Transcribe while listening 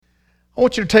I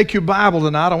want you to take your Bible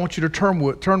tonight. I want you to turn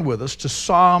with us to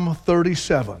Psalm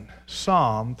 37.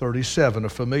 Psalm 37, a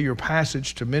familiar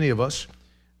passage to many of us.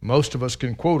 Most of us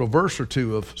can quote a verse or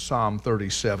two of Psalm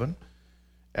 37.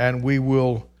 And we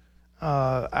will,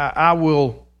 I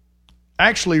will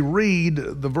actually read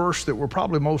the verse that we're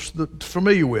probably most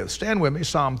familiar with. Stand with me,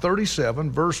 Psalm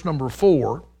 37, verse number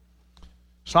 4.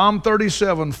 Psalm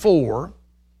 37, 4.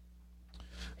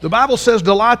 The Bible says,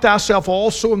 "Delight thyself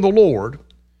also in the Lord,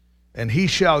 and he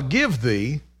shall give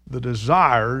thee the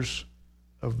desires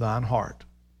of thine heart."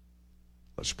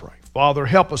 Let's pray. Father,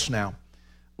 help us now.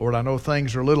 Lord, I know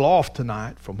things are a little off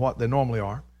tonight from what they normally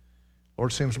are.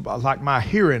 Lord, it seems like my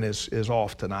hearing is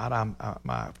off tonight.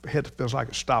 My head feels like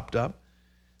it's stopped up.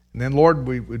 And then, Lord,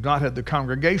 we've not had the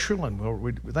congregational, and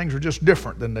Lord, things are just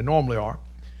different than they normally are.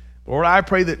 Lord, I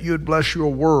pray that you would bless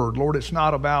your word. Lord, it's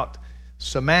not about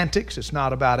semantics. It's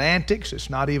not about antics. It's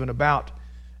not even about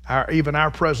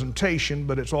our presentation,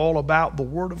 but it's all about the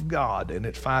Word of God and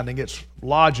it's finding its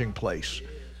lodging place.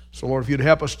 So, Lord, if you'd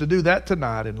help us to do that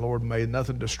tonight, and Lord, may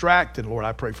nothing distract. And Lord,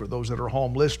 I pray for those that are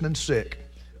home listening sick.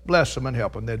 Bless them and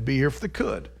help them. They'd be here if they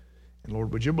could. And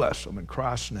Lord, would you bless them in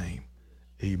Christ's name?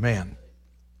 Amen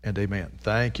and amen.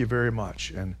 Thank you very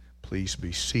much, and please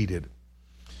be seated.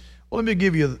 Well, let me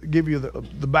give you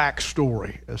the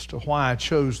backstory as to why I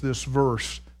chose this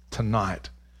verse tonight.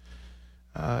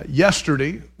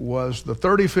 Yesterday was the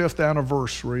 35th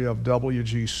anniversary of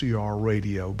WGCR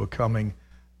radio becoming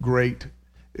great.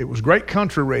 It was great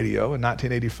country radio in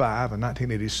 1985 and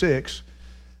 1986,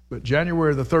 but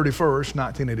January the 31st,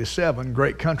 1987,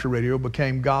 great country radio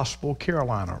became Gospel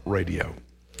Carolina radio.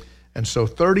 And so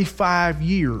 35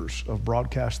 years of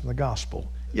broadcasting the gospel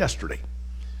yesterday.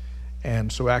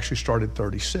 And so actually started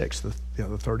 36. The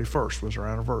 31st was our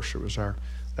anniversary.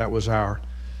 That was our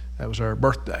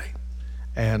birthday.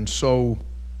 And so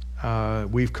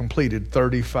we've completed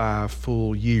 35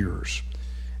 full years.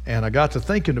 And I got to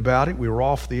thinking about it. We were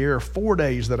off the air 4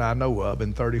 days that I know of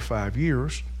in 35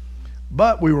 years,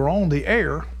 but we were on the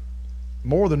air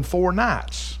more than 4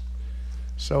 nights.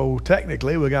 So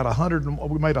technically we made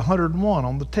 101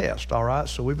 on the test, all right?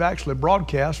 So we've actually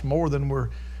broadcast more than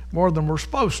we're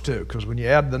supposed to, because when you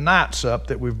add the nights up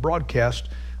that we've broadcast,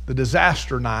 the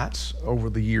disaster nights over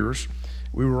the years,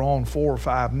 we were on 4 or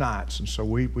 5 nights, and so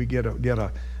we get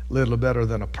a little better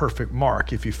than a perfect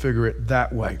mark if you figure it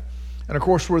that way. And of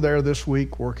course, we're there this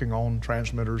week working on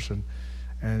transmitters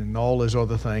and all those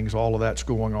other things. All of that's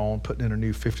going on, putting in a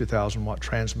new 50,000 watt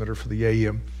transmitter for the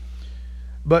AM.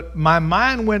 But my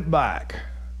mind went back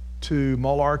to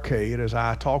Mull Arcade as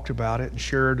I talked about it and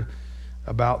shared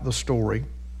about the story.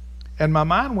 And my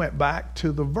mind went back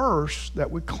to the verse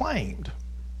that we claimed.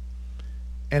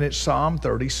 And it's Psalm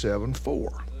 37,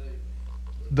 4.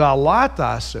 "Delight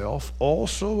thyself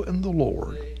also in the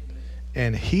Lord,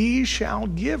 and he shall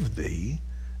give thee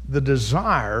the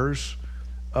desires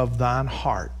of thine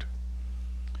heart."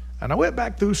 And I went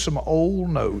back through some old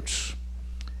notes,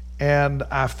 and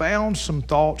I found some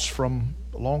thoughts from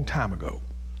a long time ago.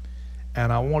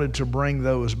 And I wanted to bring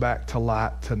those back to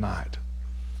light tonight.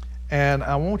 And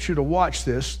I want you to watch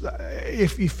this.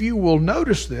 If you will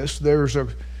notice this, there's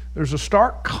a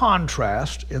stark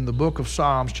contrast in the book of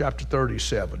Psalms, chapter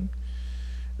 37.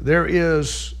 There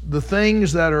is the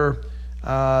things that are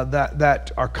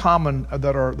common,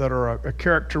 that are a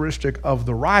characteristic of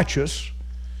the righteous,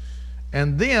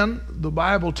 and then the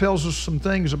Bible tells us some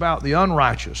things about the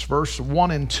unrighteous. Verse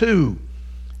 1 and 2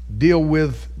 deal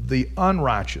with the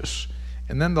unrighteous,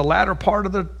 and then the latter part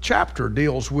of the chapter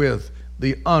deals with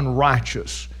the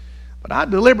unrighteous. But I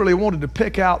deliberately wanted to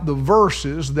pick out the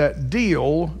verses that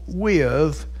deal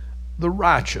with the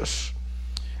righteous.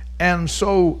 And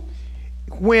so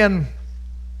when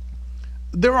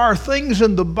there are things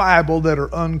in the Bible that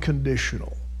are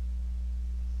unconditional,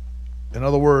 in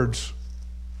other words,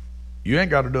 you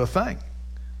ain't got to do a thing.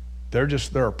 There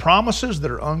are promises that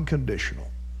are unconditional.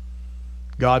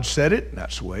 God said it, and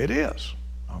that's the way it is.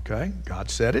 Okay?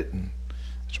 God said it, and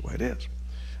that's the way it is.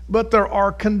 But there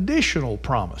are conditional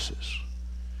promises.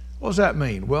 What does that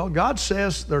mean? Well, God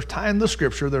says, there's time in the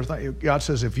Scripture, God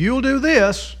says, if you'll do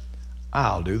this,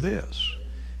 I'll do this.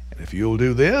 And if you'll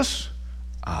do this,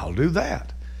 I'll do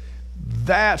that.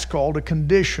 That's called a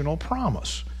conditional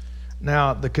promise.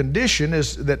 Now, the condition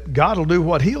is that God will do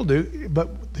what He'll do, but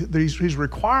He's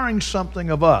requiring something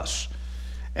of us.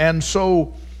 And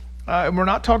so we're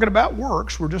not talking about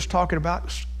works, we're just talking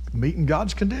about meeting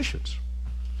God's conditions.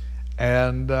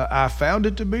 And I found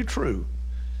it to be true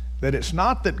that it's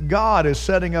not that God is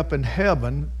setting up in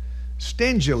heaven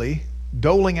stingily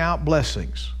doling out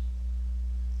blessings.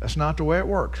 That's not the way it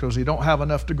works, because He don't have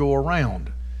enough to go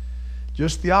around.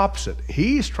 Just the opposite.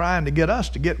 He's trying to get us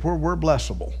to get where we're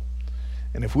blessable.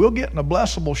 And if we'll get in a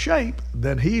blessable shape,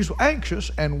 then he's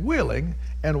anxious and willing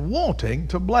and wanting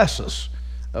to bless us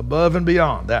above and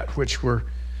beyond that which we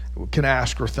can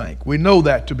ask or think. We know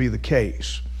that to be the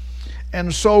case.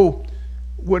 And so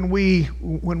when we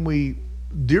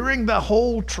during the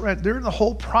whole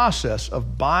process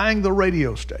of buying the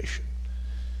radio station,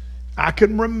 I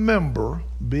can remember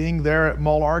being there at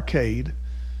Mall Arcade.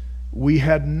 We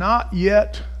had not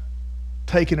yet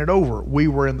taken it over. We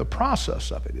were in the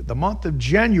process of it. The month of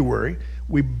January,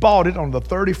 we bought it on the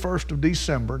 31st of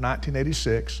December,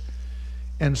 1986.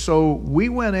 And so we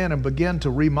went in and began to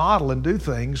remodel and do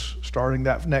things starting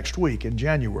that next week in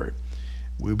January.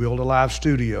 We built a live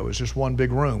studio. It's just one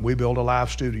big room. We built a live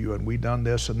studio, and we done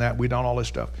this and that. We done all this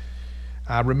stuff.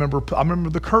 I remember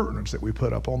the curtains that we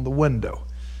put up on the window.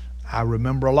 I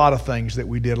remember a lot of things that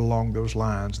we did along those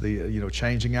lines.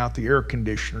 Changing out the air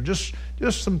conditioner, just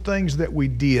some things that we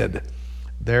did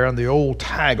there in the old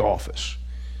tag office.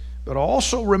 But I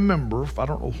also remember, I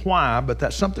don't know why, but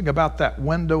that's something about that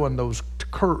window and those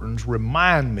curtains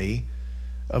remind me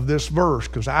of this verse,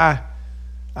 because I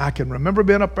can remember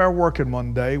being up there working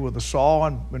one day with a saw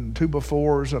and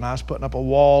 2x4s, and I was putting up a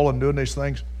wall and doing these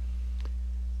things.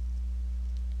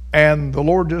 And the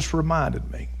Lord just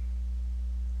reminded me,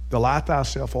 delight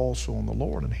thyself also in the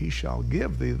Lord, and he shall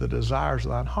give thee the desires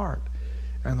of thine heart.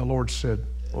 And the Lord said,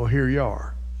 well, here you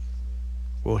are.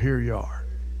 Well, here you are.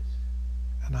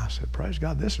 And I said, praise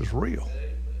God, this is real.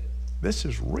 This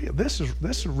is real.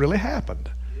 This really happened.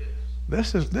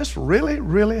 This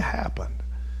really happened.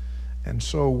 And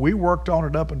so we worked on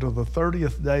it up until the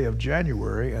 30th day of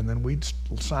January, and then we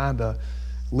signed a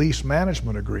lease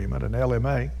management agreement, an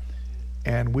LMA,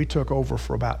 and we took over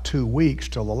for about 2 weeks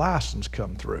till the license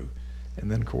come through.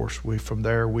 And then, of course, from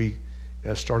there we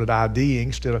started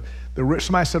IDing.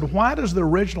 Somebody said, why does the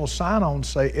original sign-on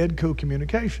say Edco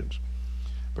Communications?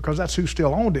 Because that's who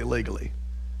still owned it legally.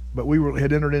 But we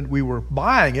were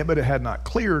buying it, but it had not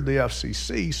cleared the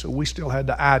FCC, so we still had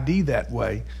to ID that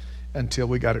way until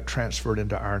we got it transferred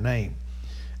into our name.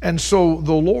 And so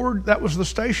the Lord, that was the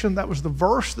station, that was the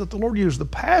verse that the Lord used. The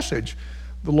passage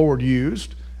the Lord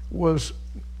used was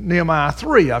Nehemiah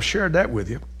 3. I've shared that with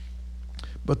you.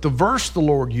 But the verse the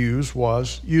Lord used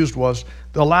was,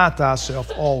 delight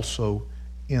thyself also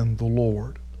in the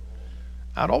Lord.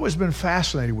 I'd always been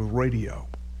fascinated with radio.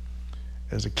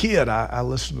 As a kid, I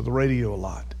listened to the radio a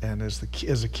lot. And as a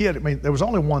kid, there was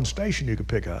only one station you could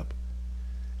pick up.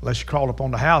 Unless you crawled up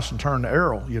on the house and turned the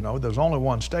arrow, there was only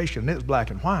one station, and it was black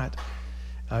and white.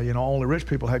 Only rich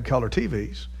people had color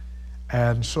TVs.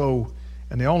 And so,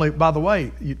 by the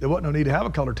way, there wasn't no need to have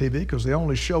a color TV because the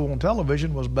only show on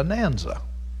television was Bonanza.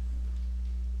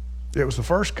 It was the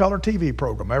first color TV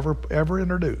program ever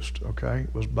introduced, okay?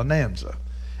 It was Bonanza.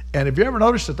 And if you ever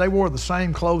noticed that they wore the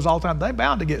same clothes all the time, they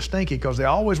bound to get stinky because they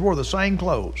always wore the same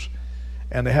clothes.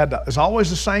 And it's always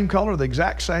the same color, the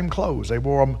exact same clothes. They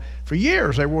wore them for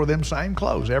years. They wore them same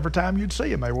clothes. Every time you'd see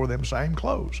them, they wore them same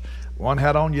clothes. One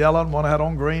had on yellow, one had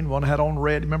on green, one had on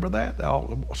red. Remember that? They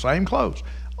all same clothes.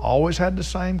 Always had the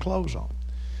same clothes on.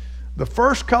 The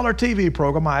first color TV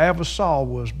program I ever saw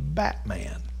was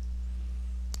Batman.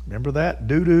 Remember that?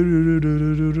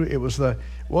 It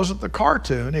wasn't the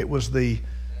cartoon. It was the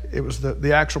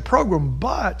actual program,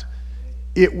 but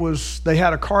they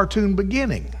had a cartoon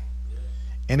beginning.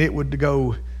 And it would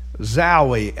go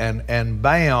zowie and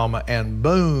bam and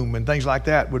boom and things like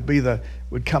that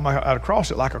would come out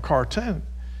across it like a cartoon.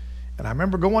 And I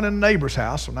remember going in a neighbor's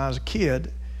house when I was a kid,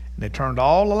 and they turned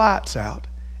all the lights out,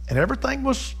 and everything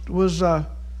was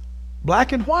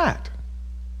black and white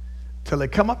till they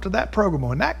come up to that program.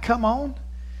 When that come on,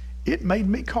 it made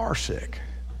me car sick.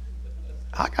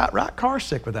 I got right car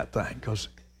sick with that thing because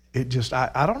it just,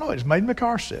 I don't know, it just made me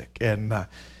car sick. And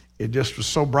it just was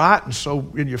so bright and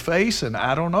so in your face, and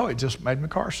I don't know, it just made me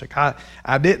car sick.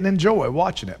 I didn't enjoy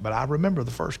watching it, but I remember the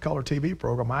first color TV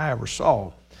program I ever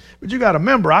saw. But you got to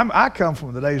remember, I come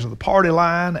from the days of the party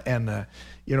line, and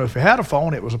if you had a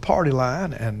phone, it was a party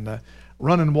line, and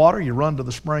running water, you run to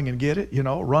the spring and get it,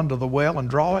 run to the well and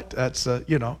draw it. That's,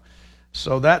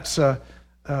 so that's,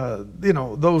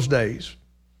 those days.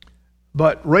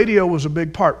 But radio was a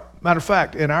big part. Matter of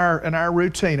fact, in our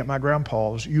routine at my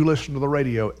grandpa's, you listen to the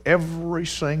radio every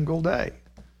single day.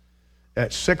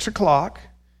 At 6 o'clock,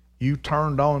 you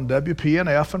turned on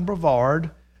WPNF and Brevard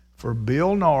for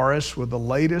Bill Norris with the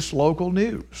latest local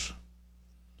news.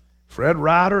 Fred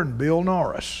Ryder and Bill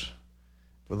Norris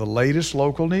for the latest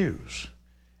local news.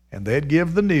 And they'd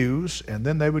give the news, and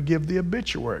then they would give the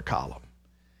obituary column.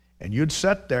 And you'd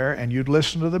sit there and you'd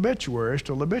listen to the obituaries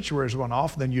till the obituaries went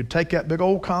off. Then you'd take that big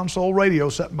old console radio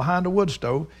sitting behind a wood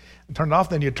stove and turn it off.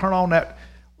 Then you'd turn on that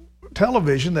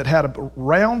television that had a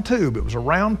round tube. It was a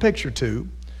round picture tube.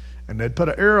 And they'd put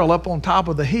an aerial up on top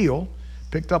of the hill,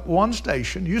 picked up one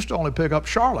station. Used to only pick up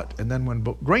Charlotte. And then when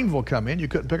Greenville come in, you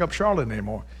couldn't pick up Charlotte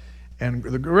anymore. And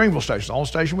the Greenville station, the only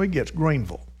station we get is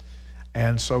Greenville.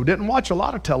 And so didn't watch a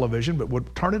lot of television, but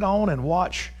would turn it on and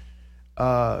watch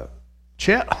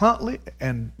Chet Huntley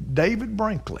and David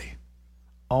Brinkley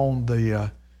on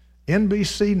the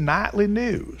NBC Nightly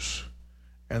News.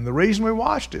 And the reason we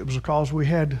watched it was because we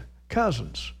had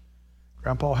cousins.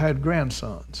 Grandpa had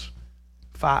grandsons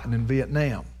fighting in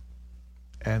Vietnam.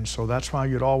 And so that's why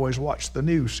you'd always watch the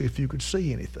news, see if you could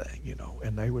see anything, you know.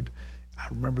 And I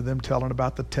remember them telling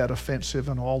about the Tet Offensive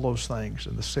and all those things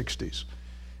in the 60s.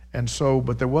 And so,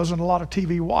 but there wasn't a lot of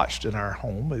TV watched in our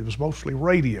home. It was mostly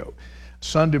radio.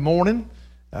 Sunday morning,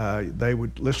 they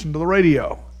would listen to the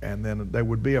radio, and then there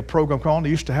would be a program on. They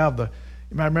used to have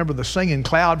you might remember the Singing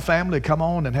Cloud family come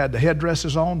on and had the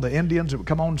headdresses on, the Indians that would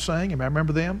come on and sing. You might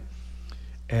remember them?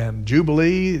 And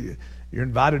Jubilee, you're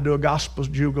invited to a gospel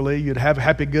jubilee. You'd have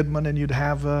Happy Goodman, and you'd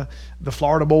have the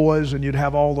Florida Boys, and you'd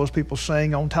have all those people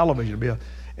sing on television.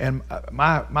 And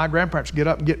my grandparents get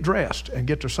up and get dressed and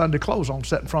get their Sunday clothes on,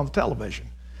 sit in front of the television.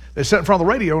 They sit in front of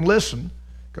the radio and listen,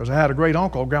 because I had a great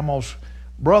uncle, Grandma's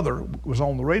brother was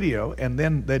on the radio, and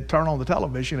then they'd turn on the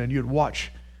television and you'd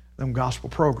watch them gospel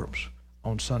programs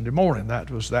on Sunday morning. That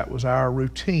was our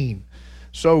routine.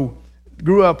 So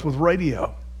grew up with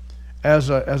radio.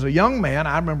 As a young man,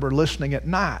 I remember listening at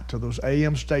night to those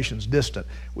AM stations distant.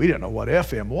 We didn't know what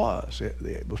FM was.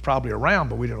 It was probably around,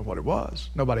 but we didn't know what it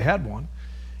was. Nobody had one.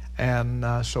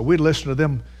 And so we'd listen to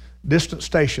them distant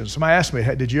stations. Somebody asked me,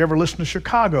 hey, did you ever listen to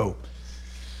Chicago?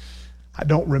 I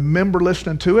don't remember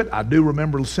listening to it. I do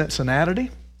remember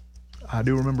Cincinnati. I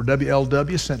do remember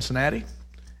WLW, Cincinnati.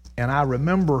 And I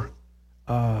remember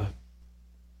WONO,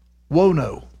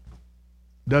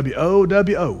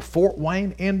 WOWO, Fort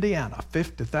Wayne, Indiana,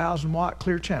 50,000 watt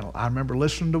clear channel. I remember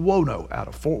listening to WONO out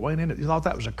of Fort Wayne, Indiana. You thought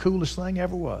that was the coolest thing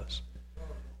ever was.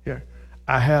 Yeah.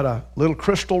 I had a little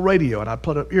crystal radio, and I'd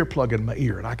put an earplug in my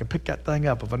ear, and I could pick that thing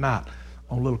up of a night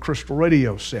on a little crystal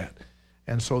radio set.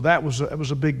 And so that was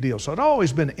a big deal. So I'd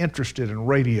always been interested in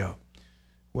radio.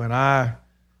 When I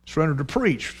surrendered to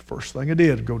preach, first thing I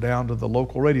did was go down to the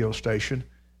local radio station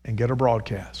and get a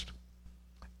broadcast.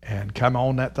 And come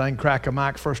on that thing, crack a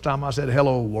mic. First time I said,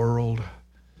 hello, world.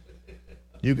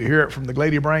 You could hear it from the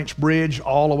Glady Branch Bridge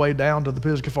all the way down to the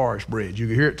Pisgah Forest Bridge. You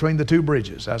could hear it between the two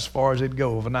bridges. That's as far as it'd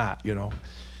go overnight, you know.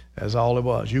 That's all it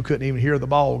was. You couldn't even hear the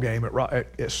ball game at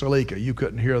Salika. You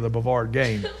couldn't hear the Bavard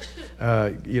game.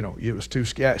 You know, it was too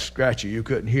scratchy. You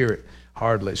couldn't hear it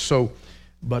hardly. So,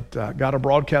 but got a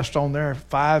broadcast on there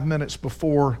 5 minutes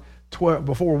before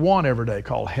 1 every day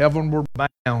called Heavenward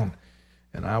Bound.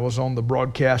 And I was on the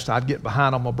broadcast. I'd get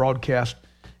behind on my broadcast,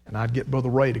 and I'd get Brother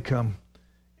Ray to come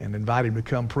and invite him to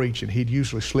come preach, and he'd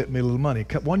usually slip me a little money.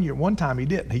 One time he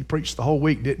didn't. He preached the whole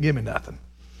week, didn't give me nothing.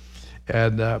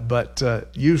 And but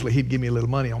usually he'd give me a little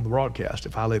money on the broadcast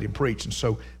if I let him preach. And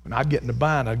so when I'd get in the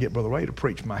bind, I'd get Brother Ray to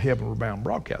preach my Heavenward Bound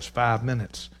broadcast, 5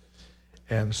 minutes.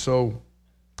 And so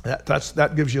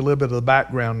that gives you a little bit of the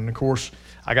background. And of course,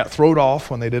 I got thrown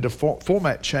off when they did a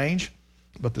format change.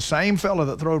 But the same fellow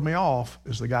that throwed me off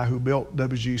is the guy who built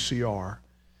WGCR.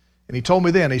 And he told me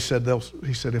then, he said,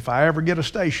 if I ever get a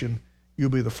station,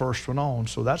 you'll be the first one on.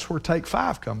 So that's where Take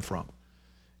 5 come from.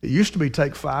 It used to be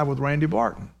Take 5 with Randy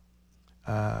Barton.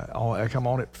 I come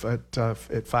on at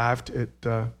 5 at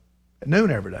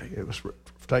noon every day. It was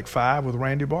Take 5 with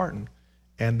Randy Barton.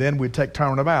 And then we'd take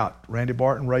Turnabout, Randy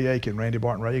Barton, Ray Aiken, Randy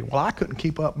Barton, Ray Aiken. Well, I couldn't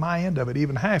keep up my end of it,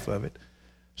 even half of it.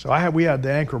 So we had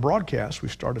the anchor broadcast. We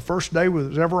started first day it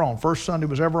was ever on, first Sunday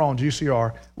was ever on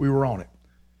GCR, we were on it.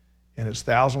 And it's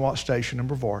 1,000-watt station in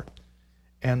Brevard.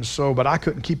 And so, but I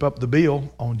couldn't keep up the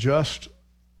bill on just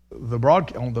the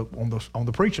on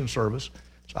the preaching service.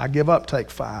 So I give up Take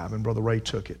 5, and Brother Ray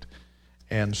took it.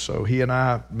 And so he and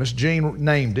I, Miss Jean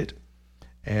named it,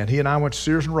 and he and I went to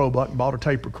Sears and Roebuck and bought a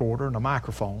tape recorder and a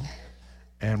microphone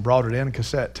and brought it in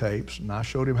cassette tapes, and I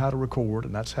showed him how to record,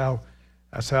 and that's how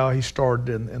he started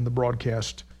in the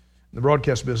broadcast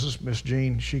business. Miss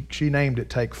Jean, she named it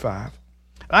Take 5.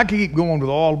 And I could keep going with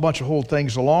a bunch of whole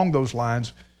things along those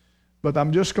lines, but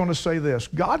I'm just going to say this: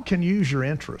 God can use your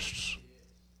interests,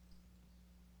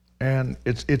 and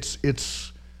it's.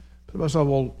 I said,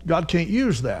 well, God can't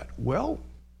use that. Well,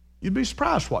 you'd be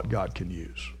surprised what God can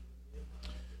use.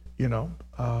 You know,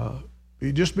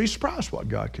 you'd just be surprised what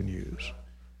God can use.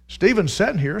 Stephen's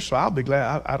sitting here, so I'll be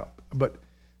glad. But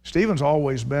Stephen's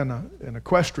always been an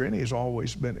equestrian. He's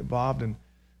always been involved in,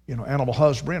 animal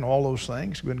husbandry and all those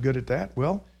things. He's been good at that.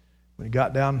 Well, when he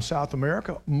got down in South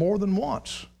America, more than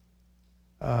once,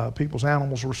 people's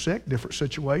animals were sick, different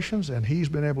situations, and he's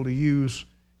been able to use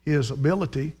his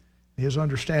ability, his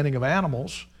understanding of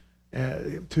animals,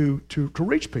 to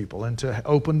reach people and to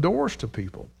open doors to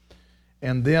people.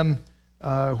 And then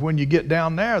when you get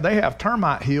down there, they have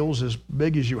termite hills as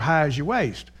big as high as your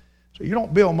waist. So you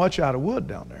don't build much out of wood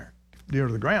down there near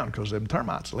the ground because them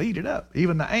termites will eat it up.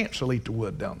 Even the ants will eat the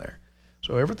wood down there.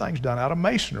 So everything's done out of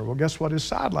masonry. Well, guess what his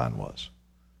sideline was?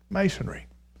 Masonry.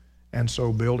 And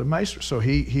so building masonry. So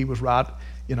he was right,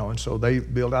 and so they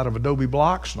built out of adobe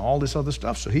blocks and all this other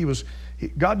stuff. So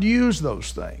God used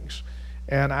those things.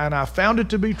 And I found it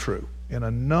to be true in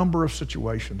a number of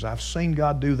situations. I've seen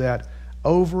God do that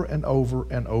over and over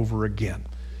and over again.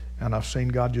 And I've seen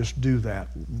God just do that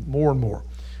more and more.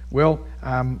 Well,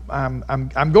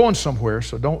 I'm going somewhere,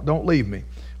 so don't leave me.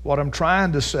 What I'm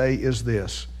trying to say is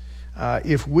this.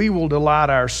 If we will delight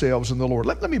ourselves in the Lord.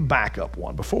 Let me back up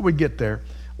one. Before we get there,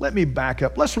 let me back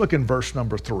up. Let's look in verse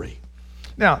number 3.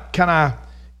 Now, can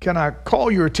I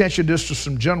call your attention just to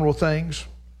some general things?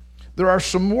 There are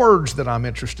some words that I'm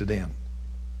interested in.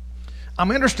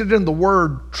 I'm interested in the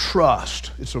word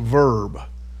trust. It's a verb.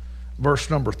 Verse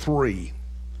number 3.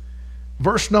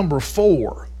 Verse number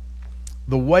 4,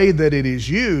 the way that it is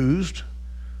used,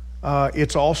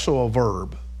 it's also a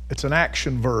verb. It's an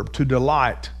action verb. To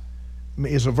delight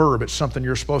is a verb. It's something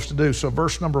you're supposed to do. So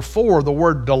verse number 4, the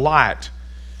word delight.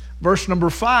 Verse number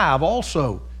 5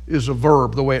 also is a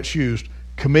verb, the way it's used.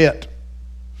 Commit.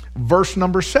 Verse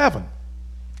number 7,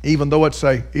 even though it's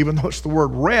the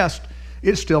word rest,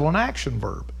 it's still an action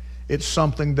verb. It's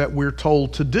something that we're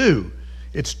told to do.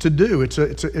 It's to do. It's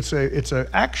an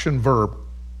action verb.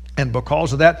 And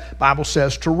because of that, the Bible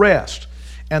says to rest.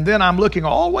 And then I'm looking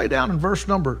all the way down in verse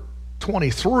number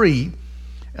 23,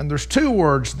 and there's two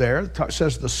words there. It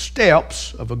says the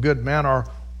steps of a good man are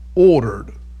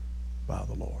ordered by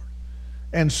the Lord.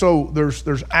 And so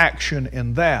there's action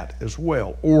in that as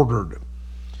well, ordered.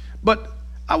 But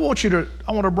I want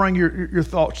to bring your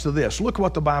thoughts to this. Look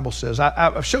what the Bible says.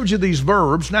 I've showed you these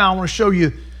verbs. Now I want to show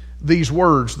you these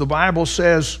words. The Bible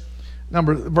says,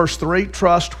 verse 3,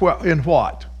 trust in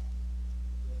what?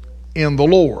 In the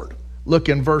Lord. Look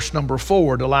in verse number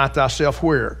 4, delight thyself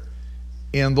where?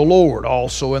 In the Lord,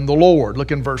 also in the Lord.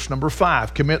 Look in verse number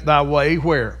 5, commit thy way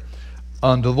where?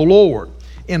 Unto the Lord.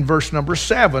 In verse number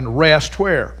 7, rest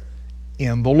where?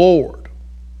 In the Lord.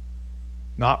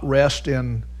 Not rest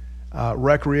in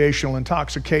recreational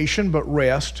intoxication, but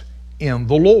rest in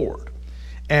the Lord.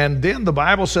 And then the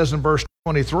Bible says in verse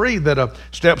 23 that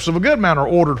steps of a good man are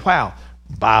ordered how?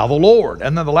 By the Lord.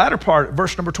 And then the latter part,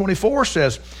 verse number 24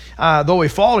 says, though he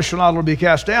fall, he shall not be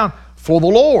cast down, for the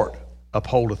Lord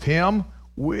upholdeth him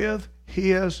with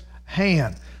his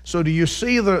hand. So do you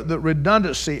see the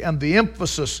redundancy and the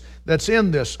emphasis that's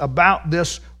in this about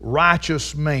this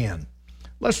righteous man?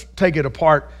 Let's take it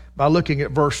apart by looking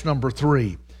at verse number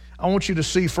 3. I want you to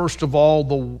see, first of all,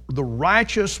 the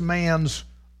righteous man's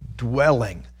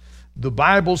dwelling. The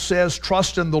Bible says,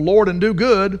 trust in the Lord and do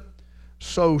good,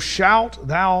 so shalt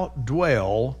thou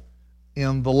dwell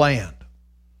in the land.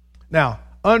 Now,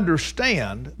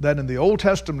 understand that in the Old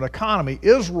Testament economy,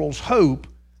 Israel's hope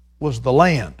was the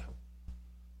land.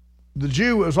 The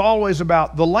Jew was always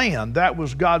about the land. That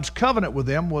was God's covenant with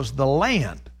them, was the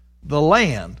land, the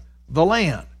land, the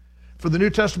land. For the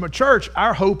New Testament church,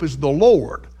 our hope is the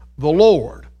Lord, the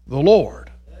Lord, the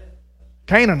Lord.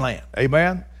 Canaan land,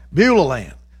 amen? Beulah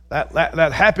land,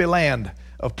 that happy land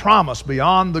of promise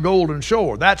beyond the golden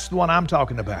shore. That's the one I'm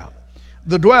talking about.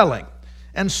 The dwelling.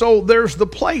 And so there's the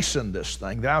place in this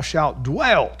thing. Thou shalt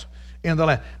dwell in the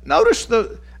land. Notice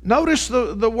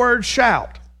the word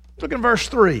shout. Look in verse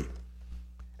 3.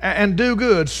 And do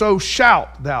good, so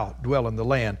shalt thou dwell in the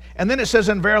land. And then it says,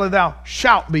 and verily thou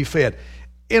shalt be fed.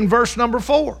 In verse number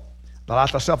 4, delight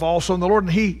thyself also in the Lord,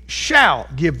 and he shall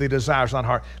give thee desires of thine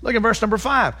heart. Look at verse number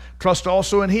 5. Trust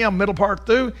also in him, middle part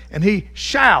through, and he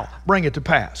shall bring it to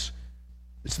pass.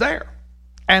 It's there.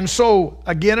 And so,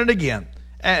 again and again.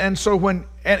 And so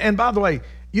and by the way,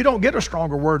 you don't get a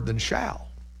stronger word than shall.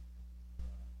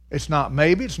 It's not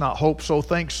maybe, it's not hope so,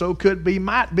 think so, could be,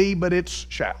 might be, but it's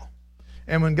shall.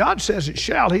 And when God says it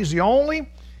shall, he's the only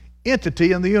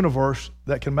entity in the universe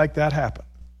that can make that happen.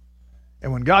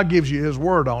 And when God gives you his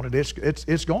word on it,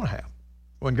 it's going to happen.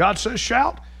 When God says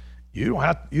shout, you don't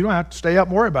have to stay up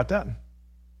and worry about that.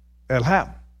 It'll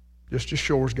happen. Just as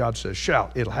sure as God says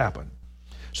shout, it'll happen.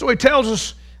 So he tells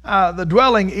us the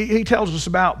dwelling, he tells us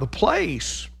about the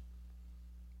place.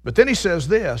 But then he says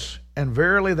this, and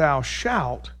verily thou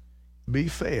shalt be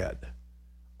fed.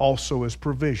 Also his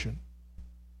provision.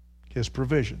 His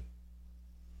provision.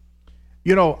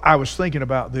 You know, I was thinking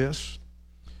about this.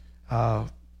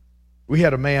 We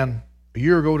had a man a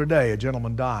year ago today, a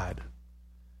gentleman died.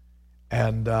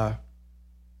 And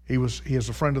he is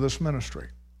a friend of this ministry.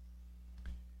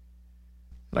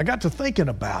 And I got to thinking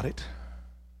about it.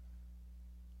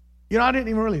 You know, I didn't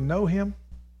even really know him.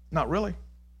 Not really.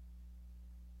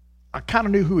 I kind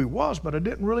of knew who he was, but I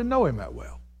didn't really know him that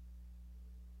well.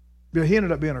 But he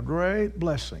ended up being a great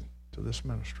blessing to this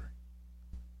ministry.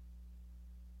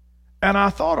 And I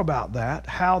thought about that,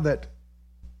 how that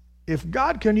if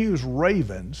God can use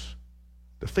ravens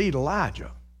to feed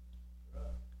Elijah,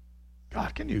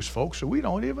 God can use folks that we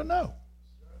don't even know.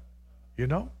 You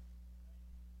know?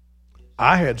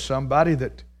 I had somebody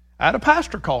that, I had a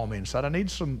pastor call me and said, I need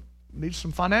some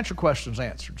financial questions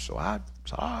answered. So I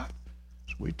said, all right.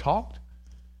 So we talked.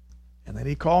 And then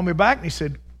he called me back and he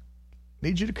said,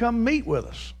 need you to come meet with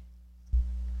us.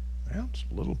 Well, it's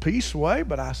a little piece away,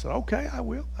 but I said, okay, I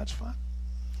will. That's fine.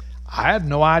 I had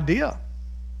no idea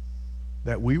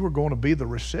that we were going to be the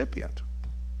recipient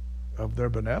of their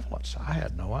benevolence. I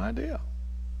had no idea.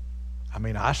 I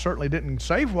mean, I certainly didn't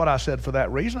say what I said for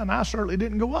that reason, and I certainly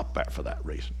didn't go up there for that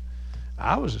reason.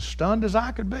 I was as stunned as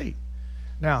I could be.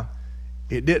 Now,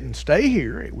 it didn't stay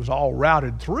here. It was all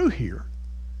routed through here.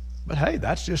 But hey,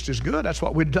 that's just as good. That's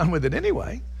what we'd done with it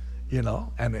anyway, you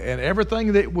know. And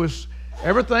everything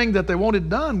that they wanted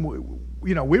done,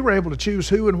 you know, we were able to choose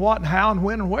who and what and how and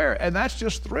when and where, and that's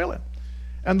just thrilling.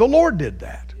 And the Lord did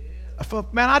that. I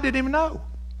thought, man, I didn't even know.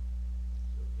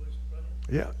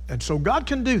 Yeah, and so God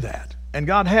can do that, and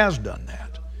God has done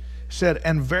that. He said,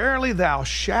 and verily thou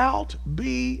shalt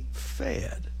be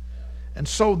fed. And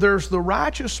so there's the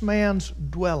righteous man's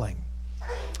dwelling.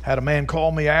 Had a man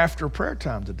call me after prayer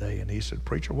time today, and he said,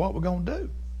 preacher, what we going to do?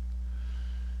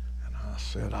 And I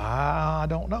said, I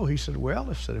don't know. He said, well,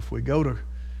 if we go to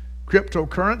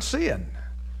cryptocurrency and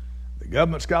the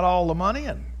government's got all the money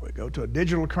and we go to a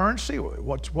digital currency,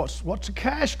 what's the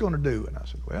cash going to do? And I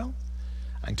said, well,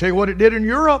 I can tell you what it did in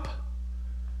Europe.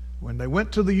 When they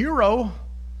went to the euro,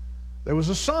 there was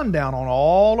a sundown on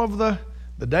all of the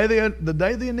day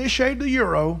they initiated the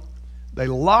euro, they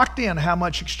locked in how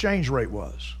much exchange rate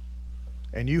was.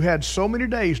 And you had so many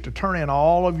days to turn in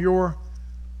all of your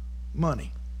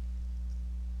money.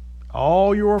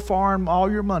 All your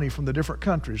money from the different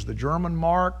countries. The German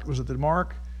mark, was it the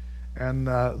mark? And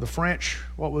the French,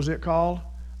 what was it called?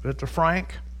 Was it the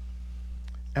franc?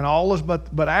 And all this,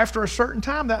 but after a certain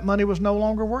time, that money was no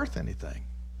longer worth anything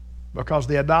because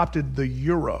they adopted the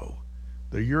euro,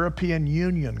 the European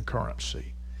Union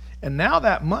currency. And now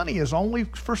that money is only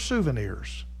for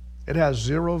souvenirs. It has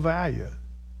zero value.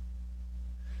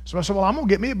 So I said, well, I'm going to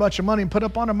get me a bunch of money and put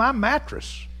up under my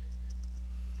mattress.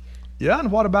 Yeah,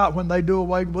 and what about when they do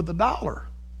away with the dollar?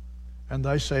 And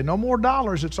they say, no more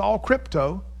dollars, it's all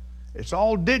crypto, it's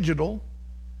all digital,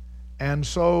 and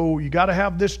so you got to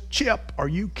have this chip or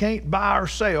you can't buy or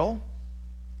sell.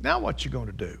 Now what you going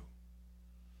to do?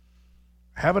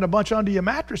 Having a bunch under your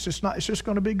mattress, it's just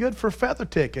going to be good for feather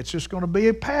tick. It's just going to be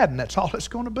a padding. That's all it's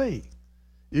going to be.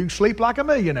 You can sleep like a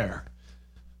millionaire.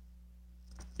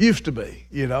 Used to be,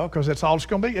 you know, because that's all it's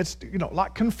going to be. It's, you know,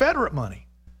 like Confederate money.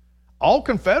 All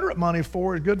Confederate money is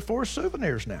good for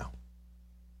souvenirs now.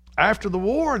 After the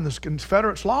war and the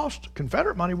Confederates lost,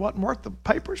 Confederate money wasn't worth the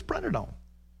paper it's printed on.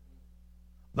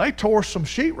 They tore some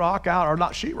sheetrock out, or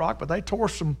not sheetrock, but they tore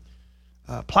some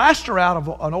plaster out of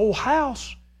an old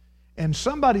house, and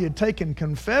somebody had taken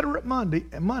Confederate money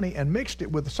and mixed it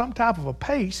with some type of a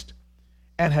paste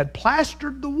and had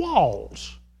plastered the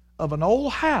walls of an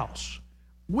old house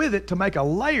with it to make a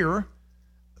layer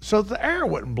so that the air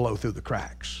wouldn't blow through the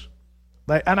cracks.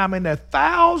 There are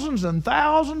thousands and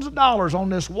thousands of dollars on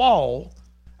this wall,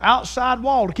 outside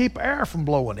wall, to keep air from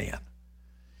blowing in.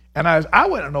 And I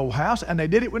went to an old house, and they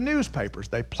did it with newspapers.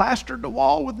 They plastered the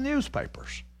wall with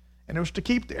newspapers. And it was to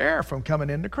keep the air from coming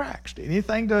in the cracks,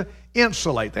 anything to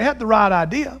insulate. They had the right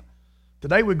idea.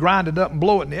 Today we grind it up and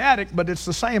blow it in the attic, but it's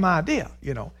the same idea,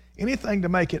 you know, anything to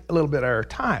make it a little bit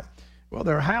airtight. Well,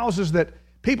 there are houses that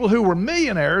people who were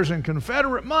millionaires in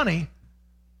Confederate money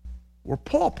were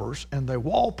paupers, and they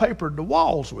wallpapered the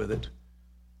walls with it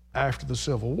after the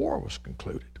Civil War was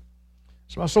concluded.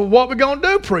 So I said, what are we going to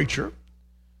do, preacher?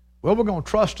 Well, we're going to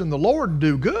trust in the Lord and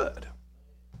do good.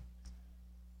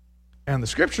 And the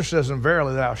scripture says, and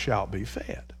verily thou shalt be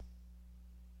fed.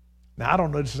 Now, I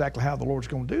don't know exactly how the Lord's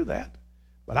going to do that,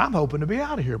 but I'm hoping to be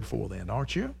out of here before then,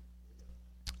 aren't you?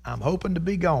 I'm hoping to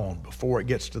be gone before it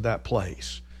gets to that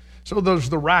place. So there's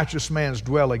the righteous man's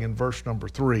dwelling in verse number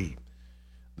 3.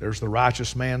 There's the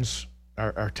righteous man's,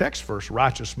 our text verse,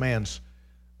 righteous man's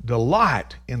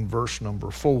delight in verse number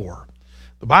 4.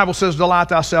 The Bible says, delight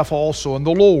thyself also in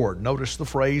the Lord. Notice the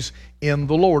phrase, in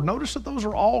the Lord. Notice that those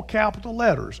are all capital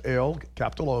letters. L,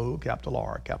 capital O, capital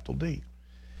R, capital D.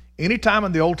 Anytime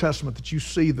in the Old Testament that you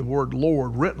see the word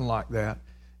Lord written like that,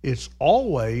 it's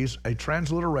always a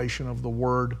transliteration of the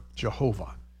word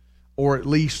Jehovah, or at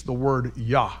least the word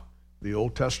Yah, the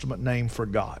Old Testament name for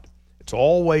God. It's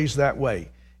always that way.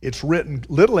 It's written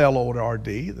little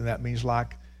L-O-R-D, and that means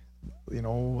like,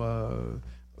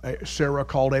 Sarah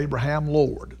called Abraham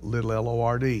Lord, little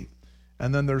L-O-R-D.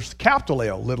 And then there's capital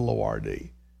L, little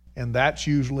O-R-D. And that's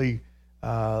usually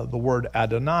the word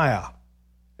Adonai.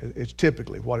 It's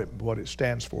typically what it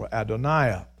stands for,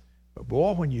 Adonai. But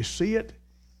boy, when you see it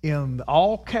in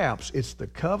all caps, it's the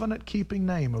covenant-keeping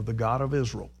name of the God of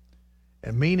Israel.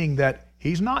 And meaning that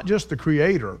he's not just the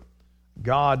creator,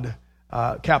 God,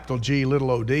 capital G,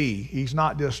 little o-d. He's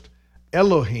not just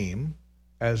Elohim,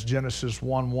 as Genesis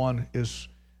 1:1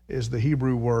 is the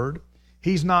Hebrew word.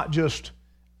 He's not just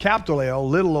capital L,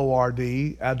 little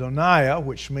o-r-d, Adonai,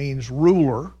 which means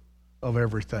ruler of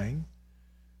everything.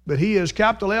 But he is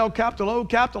capital L, capital O,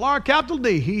 capital R, capital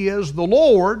D. He is the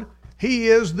Lord. He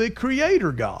is the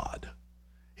creator God.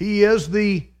 He is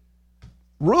the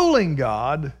ruling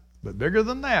God, but bigger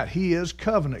than that, he is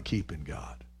covenant-keeping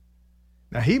God.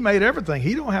 Now, he made everything.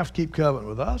 He don't have to keep covenant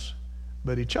with us,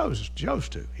 but he chose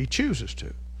to. He chooses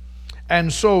to.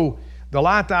 And so,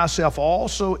 delight thyself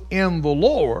also in the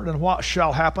Lord, and what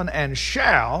shall happen? And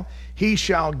he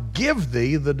shall give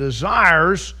thee the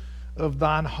desires of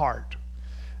thine heart.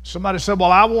 Somebody said,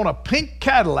 well, I want a pink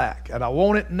Cadillac, and I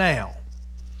want it now.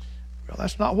 Well,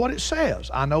 that's not what it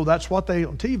says. I know that's what they,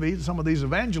 on TV, some of these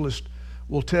evangelists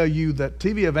will tell you that,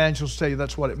 TV evangelists tell you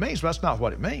that's what it means, but that's not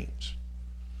what it means.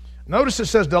 Notice it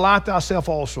says, delight thyself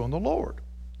also in the Lord.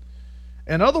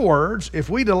 In other words, if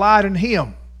we delight in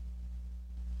him,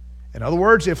 in other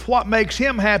words, if what makes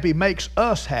him happy makes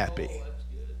us happy. Oh, that's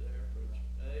good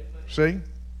there, Amen. See?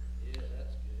 Yeah,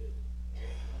 that's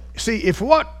good. See, if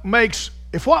what makes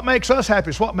us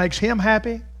happy is what makes him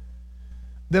happy,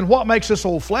 then what makes this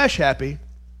old flesh happy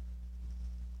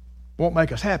won't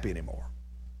make us happy anymore.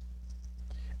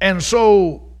 And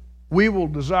so we will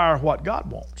desire what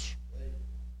God wants.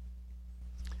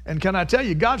 And can I tell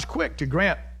you, God's quick to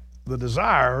grant the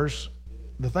desires,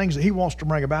 the things that he wants to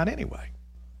bring about anyway.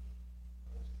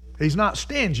 He's not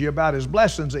stingy about his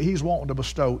blessings that he's wanting to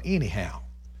bestow anyhow,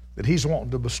 that he's wanting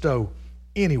to bestow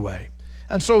anyway.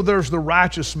 And so there's the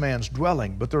righteous man's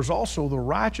dwelling, but there's also the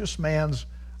righteous man's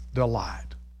delight.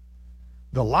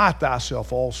 Delight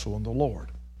thyself also in the Lord.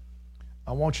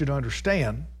 I want you to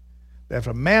understand that if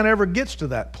a man ever gets to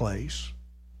that place,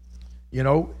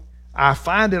 I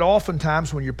find it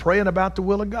oftentimes when you're praying about the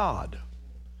will of God,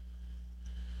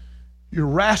 you're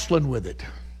wrestling with it.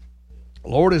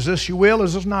 Lord, is this your will?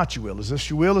 Is this not your will? Is this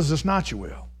your will? Is this not your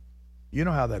will? You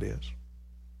know how that is.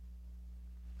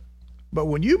 But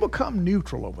when you become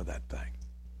neutral over that thing,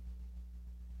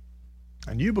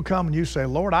 and you say,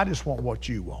 Lord, I just want what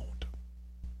you want.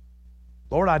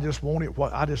 Lord, I just want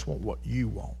what you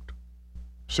want.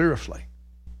 Seriously.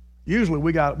 Usually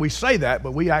we say that,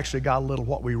 but we actually got a little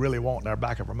what we really want in our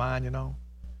back of our mind,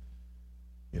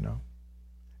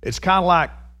 It's kind of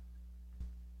like,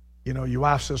 your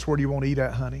wife says, where do you want to eat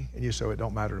at, honey? And you say, it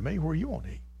don't matter to me, where you want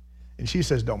to eat. And she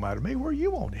says, don't matter to me, where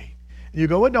you want to eat. And you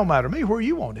go, it don't matter to me, where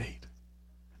you want to eat.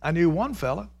 I knew one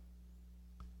fella.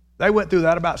 They went through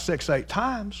that about 6-8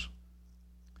 times.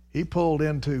 He pulled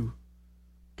into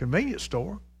a convenience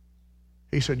store.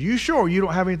 He said, you sure you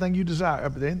don't have anything you desire?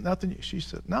 Nothing. She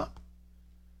said, no.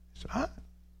 He said, huh?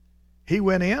 He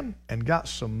went in and got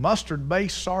some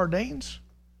mustard-based sardines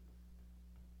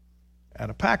and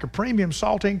a pack of premium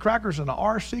saltine crackers and an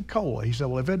RC Cola. He said,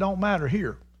 well, if it don't matter,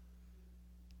 here.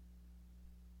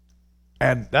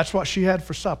 And that's what she had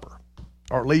for supper.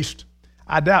 Or at least,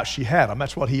 I doubt she had them.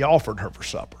 That's what he offered her for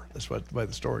supper. That's the way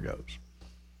the story goes.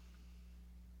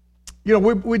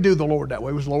 We do the Lord that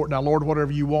way. It was Lord, now, Lord,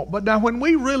 whatever you want. But now when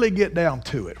we really get down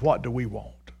to it, what do we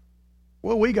want?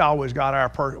 Well, we always got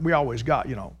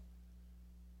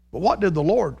But what did the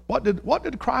Lord, what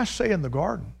did Christ say in the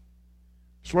garden?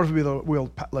 It's worth to be the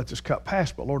will, let this cup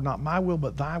pass, but Lord, not my will,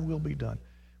 but thy will be done.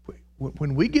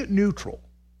 When we get neutral,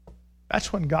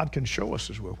 that's when God can show us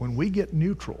his will. When we get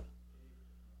neutral,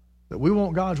 that we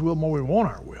want God's will more than we want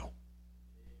our will.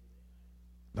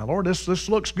 Now, Lord, this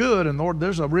looks good, and Lord,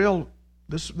 there's a real,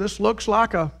 this looks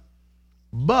like a,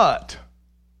 but,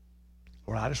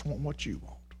 Lord, I just want what you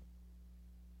want.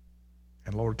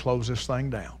 And Lord, close this thing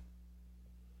down.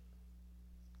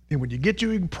 And when you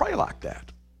can pray like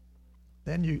that.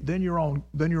 then you're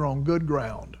on good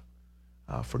ground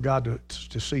for God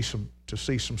to see some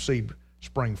seed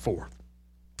spring forth.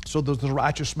 So there's the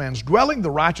righteous man's dwelling,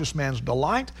 the righteous man's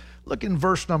delight. Look in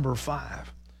verse number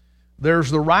 5. There's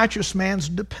the righteous man's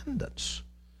dependence.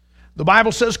 The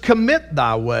Bible says, commit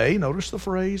thy way, notice the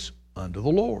phrase, unto the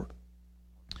Lord.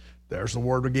 There's the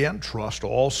word again, trust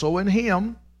also in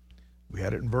him. We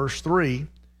had it in verse 3.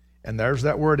 And there's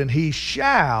that word, and he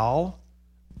shall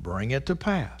bring it to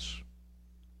pass.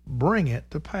 Bring it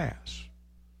to pass.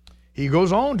 He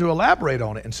goes on to elaborate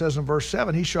on it and says in verse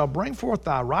 7, he shall bring forth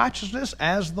thy righteousness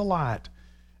as the light.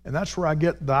 And that's where I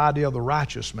get the idea of the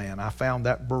righteous man. I found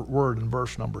that word in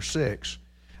verse number 6.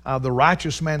 The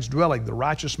righteous man's dwelling, the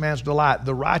righteous man's delight,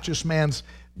 the righteous man's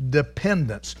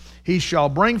dependence. He shall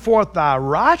bring forth thy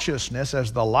righteousness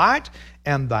as the light,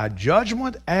 and thy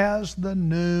judgment as the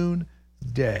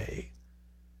noonday.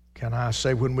 Can I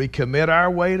say, when we commit our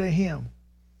way to him,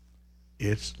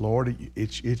 Lord,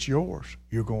 it's yours.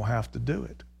 You're going to have to do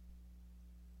it.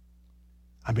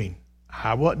 I mean,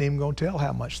 I wasn't even going to tell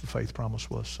how much the faith promise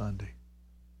was Sunday.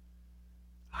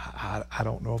 I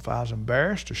don't know if I was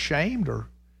embarrassed, ashamed, or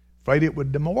afraid it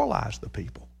would demoralize the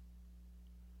people.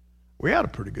 We had a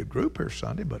pretty good group here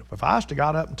Sunday, but if I was to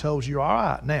got up and told you, all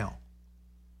right, now,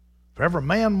 for every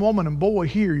man, woman, and boy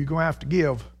here, you're going to have to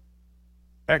give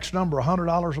X number,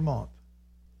 $100 a month.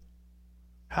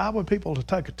 How would people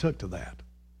took to that?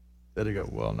 They'd go,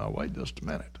 well, no, wait just a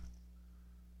minute.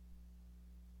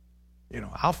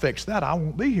 I'll fix that. I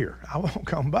won't be here. I won't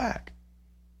come back.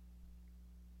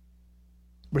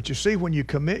 But you see, when you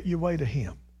commit your way to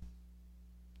him,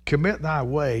 commit thy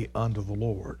way unto the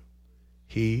Lord,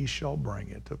 he shall bring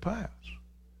it to pass.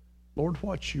 Lord,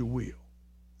 what you will.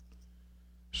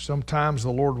 Sometimes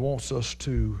the Lord wants us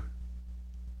to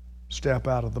step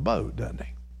out of the boat, doesn't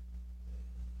he?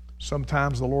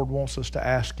 Sometimes the Lord wants us to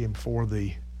ask him for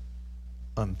the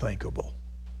unthinkable.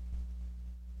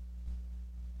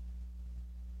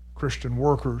 Christian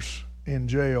workers in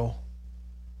jail,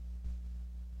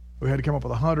 we had to come up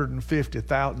with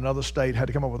 $150,000. Another state had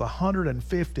to come up with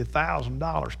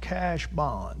 $150,000 cash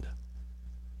bond.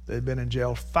 They'd been in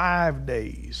jail 5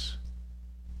 days.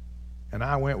 And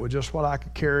I went with just what I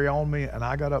could carry on me, and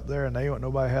I got up there, and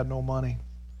nobody had no money.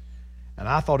 And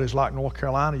I thought it was like North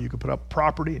Carolina. You could put up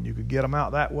property, and you could get them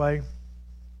out that way.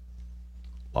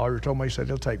 Lawyer told me, he said,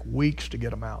 it'll take weeks to get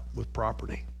them out with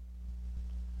property.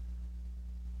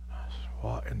 I said,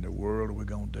 what in the world are we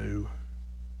going to do?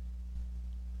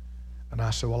 And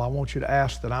I said, well, I want you to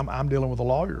ask that. I'm dealing with the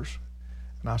lawyers.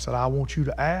 And I said, I want you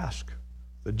to ask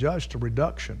the judge to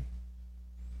reduction.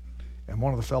 And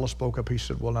one of the fellows spoke up. He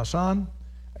said, well, now, son,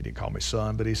 he didn't call me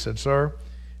son, but he said, sir,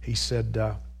 he said,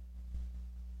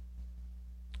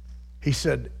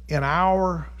 in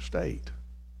our state,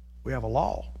 we have a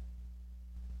law.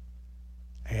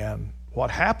 And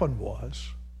what happened was,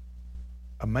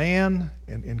 a man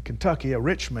in Kentucky, a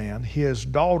rich man, his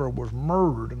daughter was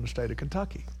murdered in the state of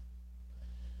Kentucky.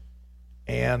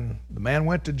 And the man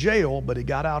went to jail, but he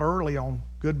got out early on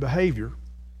good behavior.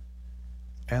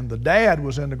 And the dad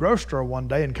was in the grocery store one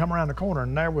day and come around the corner,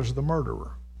 and there was the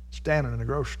murderer standing in the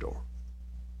grocery store.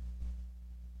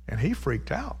 And he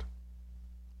freaked out.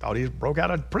 Thought he broke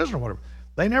out of prison or whatever.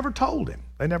 They never told him.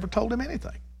 They never told him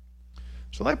anything.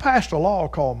 So they passed a law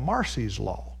called Marsy's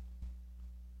Law.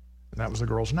 And that was the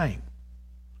girl's name.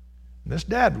 And this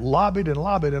dad lobbied and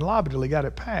lobbied and lobbied till he got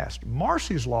it passed.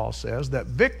 Marsy's Law says that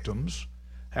victims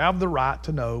have the right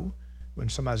to know when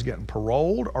somebody's getting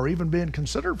paroled or even being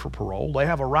considered for parole. They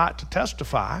have a right to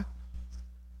testify,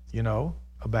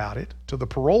 about it to the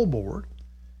parole board.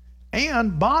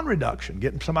 And bond reduction,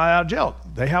 getting somebody out of jail.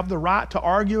 They have the right to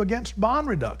argue against bond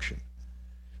reduction.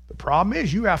 The problem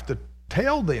is you have to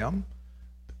tell them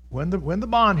when the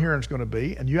bond hearing is going to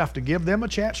be, and you have to give them a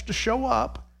chance to show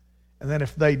up. And then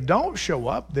if they don't show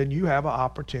up, then you have an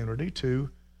opportunity to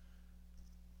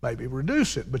maybe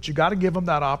reduce it. But you got to give them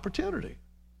that opportunity.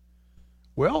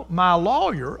 Well, my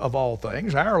lawyer, of all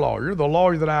things, our lawyer, the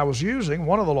lawyer that I was using,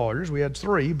 one of the lawyers, we had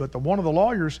three, but one of the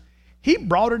lawyers, he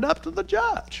brought it up to the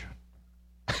judge.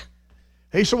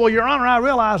 He said, well, Your Honor, I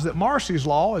realize that Marsy's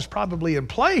Law is probably in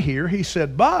play here. He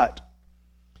said, but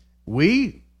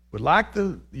we would like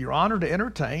Your Honor to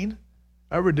entertain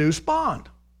a reduced bond.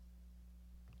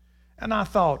 And I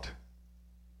thought,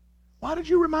 why did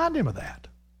you remind him of that?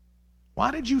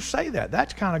 Why did you say that?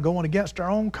 That's kind of going against our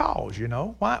own cause,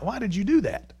 Why did you do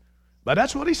that? But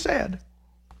that's what he said.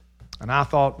 And I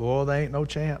thought, well, there ain't no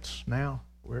chance now.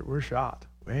 We're shot.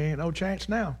 We ain't no chance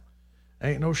now.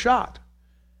 Ain't no shot.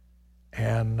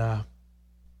 And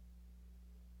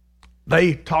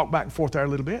they talked back and forth there a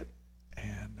little bit.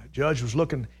 And judge was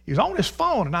looking, he was on his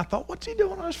phone, and I thought, what's he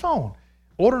doing on his phone?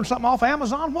 Ordering something off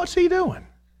Amazon? What's he doing?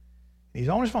 He's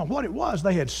on his phone. What it was,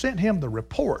 they had sent him the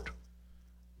report,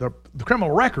 the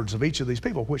criminal records of each of these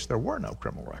people, which there were no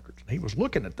criminal records. He was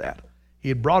looking at that. He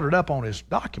had brought it up on his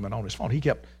document on his phone. He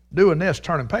kept doing this,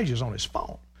 turning pages on his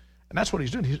phone. And that's what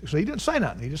he's doing. So he didn't say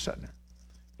nothing. He just sat there,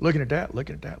 looking at that,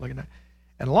 looking at that, looking at that.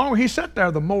 And the longer he sat there,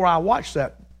 the more I watched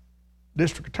that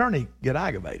district attorney get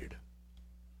aggravated.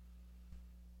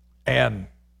 And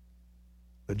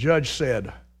the judge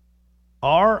said,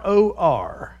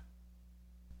 R-O-R.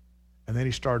 And then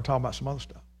he started talking about some other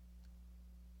stuff.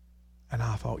 And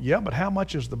I thought, yeah, but how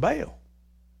much is the bail?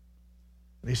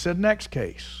 And he said, next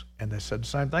case. And they said the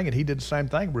same thing, and he did the same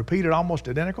thing, repeated almost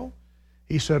identical.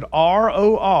 He said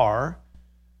R-O-R,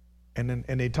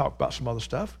 and he talked about some other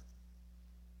stuff.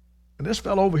 And this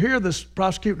fellow over here, this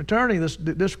prosecuting attorney, this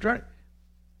district attorney,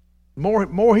 the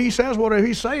more he says whatever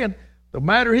he's saying, the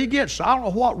madder he gets. So I don't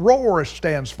know what ROAR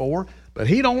stands for, but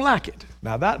he don't like it.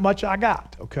 Now that much I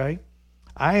got, okay?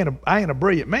 I ain't a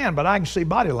brilliant man, but I can see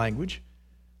body language.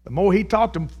 The more he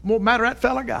talked, the more madder that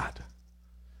fella got.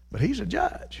 But he's a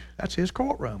judge. That's his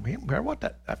courtroom. He don't care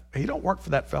what he don't work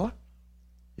for that fella.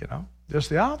 You know, just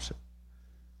the opposite.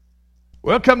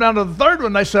 Well, come down to the third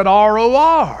one, they said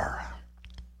R-O-R.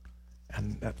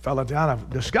 And that fella down of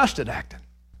disgusted acting.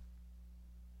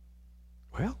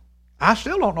 Well, I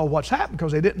still don't know what's happened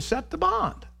because they didn't set the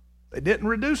bond. They didn't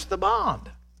reduce the bond.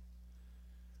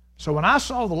 So when I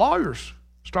saw the lawyers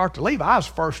start to leave, I was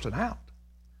firsting out.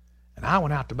 And I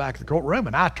went out the back of the courtroom,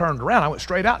 and I turned around. I went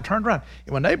straight out and turned around.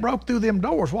 And when they broke through them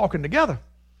doors walking together,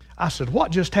 I said,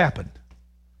 what just happened?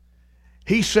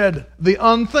 He said, the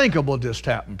unthinkable just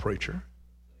happened, preacher.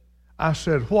 I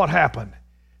said, what happened?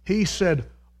 He said,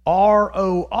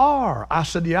 R-O-R. I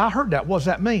said, yeah, I heard that. What does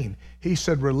that mean? He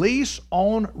said, release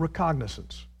on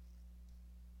recognizance.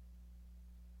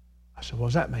 I said, what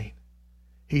does that mean?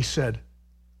 He said,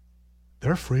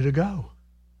 they're free to go.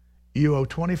 You owe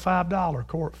 $25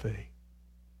 court fee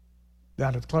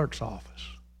down at the clerk's office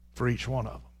for each one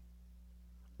of them.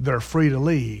 They're free to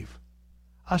leave.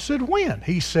 I said, when?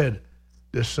 He said,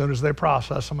 as soon as they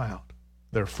process them out,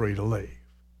 they're free to leave.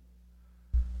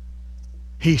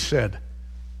 He said,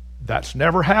 that's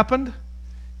never happened.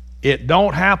 It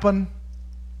don't happen.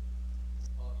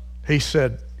 He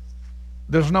said,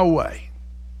 there's no way.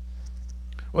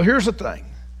 Well, here's the thing.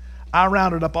 I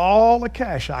rounded up all the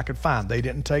cash I could find. They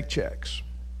didn't take checks.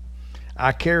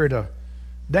 I carried a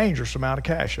dangerous amount of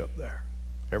cash up there.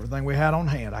 Everything we had on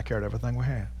hand, I carried everything we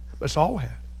had. That's all we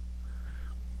had.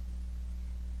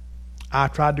 I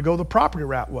tried to go the property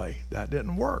right way. That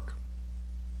didn't work.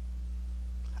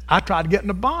 I tried to get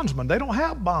into bondsmen. They don't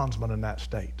have bondsmen in that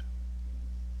state.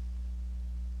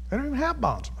 They don't even have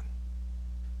bondsmen.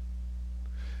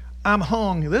 I'm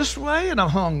hung this way, and I'm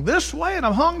hung this way, and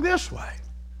I'm hung this way.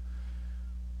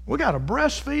 We got a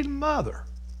breastfeeding mother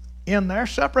in there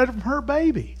separated from her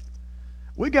baby.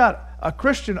 We got a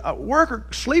Christian worker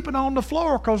sleeping on the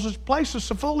floor because this place is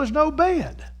so full there's no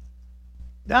bed.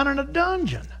 Down in a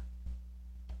dungeon.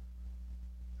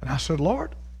 And I said,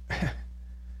 Lord,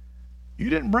 you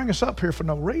didn't bring us up here for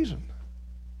no reason.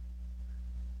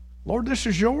 Lord, this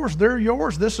is yours. They're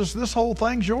yours. This whole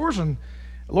thing's yours. And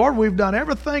Lord, we've done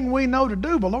everything we know to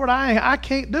do, but Lord, I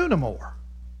can't do no more.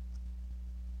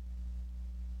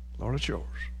 Lord, it's yours.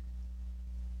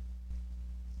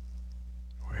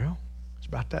 Well, it's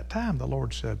about that time the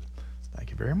Lord said, thank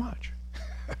you very much.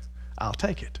 I'll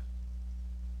take it.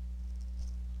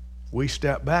 We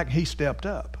stepped back, he stepped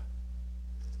up.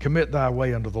 Commit thy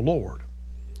way unto the Lord.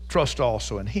 Trust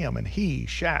also in him, and he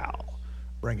shall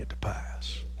bring it to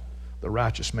pass. The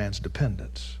righteous man's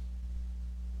dependence.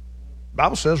 The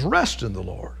Bible says, rest in the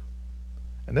Lord.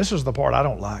 And this is the part I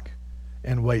don't like.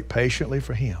 And wait patiently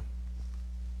for him.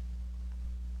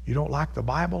 You don't like the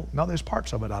Bible? No, there's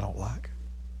parts of it I don't like.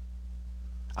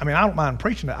 I mean, I don't mind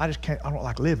preaching it. I don't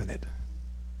like living it.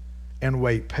 And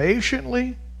wait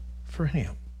patiently for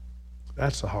him.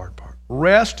 That's the hard part.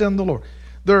 Rest in the Lord.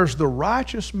 There's the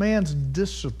righteous man's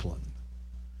discipline.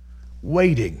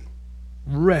 Waiting.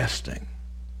 Resting.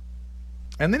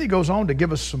 And then he goes on to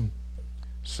give us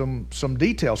some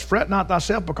details. Fret not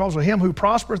thyself because of him who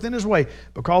prospereth in his way,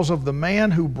 because of the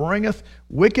man who bringeth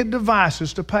wicked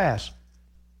devices to pass.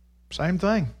 Same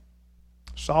thing.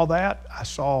 Saw that.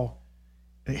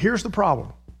 Here's the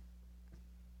problem.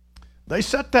 They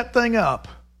set that thing up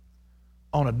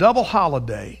on a double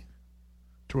holiday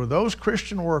to where those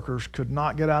Christian workers could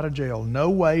not get out of jail.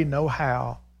 No way, no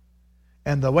how.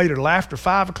 And they waited till after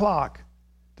 5 o'clock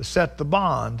to set the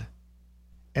bond,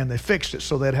 and they fixed it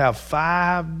so they'd have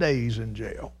 5 days in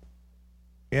jail.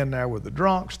 in there with the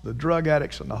drunks, the drug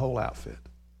addicts, and the whole outfit.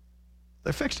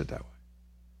 They fixed it that way.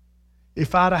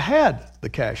 If I'd have had the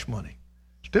cash money,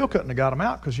 still couldn't have got them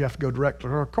out because you have to go direct to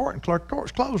the court, and clerk of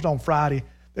court's closed on Friday.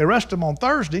 They arrested them on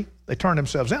Thursday. They turned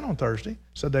themselves in on Thursday,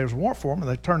 said there was a warrant for them, and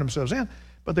they turned themselves in.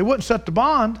 But they wouldn't set the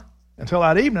bond until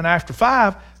that evening after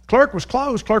 5. Clerk was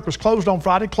closed. Clerk was closed on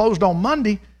Friday, closed on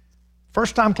Monday.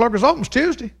 First time clerk was open was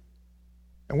Tuesday.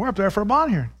 And we're up there for a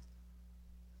bond hearing.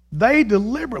 They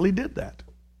deliberately did that.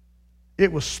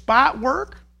 It was spite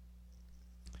work.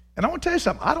 And I want to tell you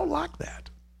something. I don't like that.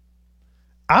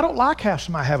 I don't like how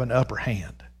somebody have an upper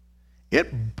hand.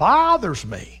 It bothers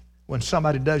me when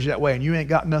somebody does you that way and you ain't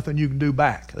got nothing you can do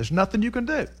back. There's nothing you can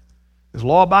do. There's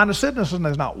law-abiding citizens, and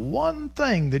there's not one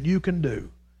thing that you can do.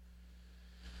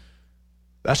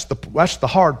 That's the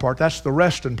hard part. That's the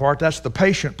resting part. That's the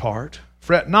patient part.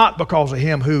 Fret not because of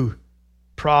him who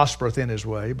prospereth in his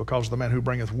way, because of the man who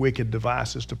bringeth wicked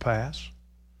devices to pass.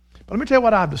 But let me tell you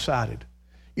what I've decided.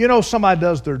 You know, somebody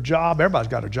does their job.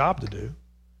 Everybody's got a job to do.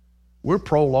 We're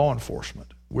pro-law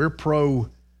enforcement. We're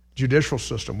pro-judicial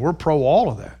system. We're pro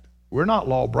all of that. We're not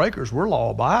law breakers. We're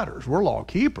law abiders. We're law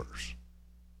keepers.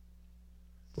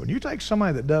 When you take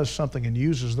somebody that does something and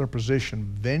uses their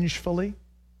position vengefully,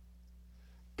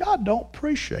 God don't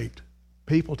appreciate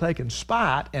people taking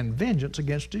spite and vengeance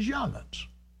against his young'uns.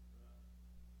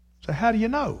 So how do you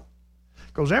know?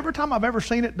 Because every time I've ever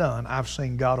seen it done, I've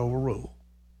seen God overrule.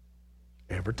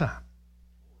 Every time.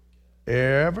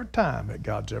 Every time that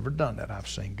God's ever done that, I've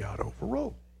seen God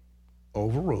overrule.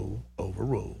 Overrule,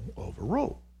 overrule,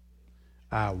 overrule.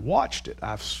 I watched it.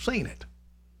 I've seen it.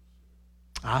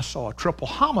 I saw a triple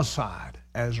homicide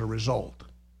as a result.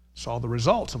 Saw the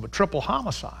results of a triple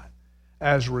homicide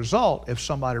as a result of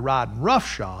somebody riding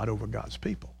roughshod over God's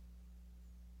people.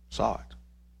 Saw it.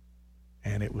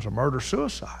 And it was a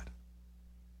murder-suicide.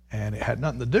 And it had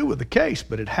nothing to do with the case,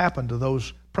 but it happened to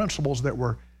those principles that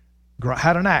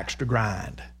had an axe to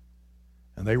grind.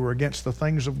 And they were against the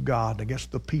things of God,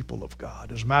 against the people of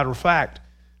God. As a matter of fact,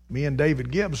 me and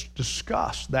David Gibbs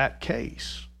discussed that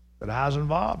case that I was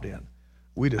involved in.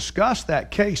 We discussed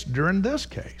that case during this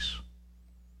case.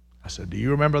 I said, do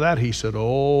you remember that? He said,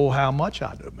 oh, how much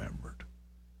I remembered.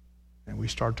 And we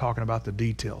started talking about the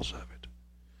details of it.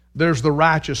 There's the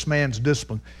righteous man's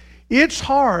discipline. It's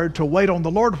hard to wait on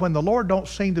the Lord when the Lord don't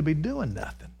seem to be doing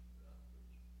nothing.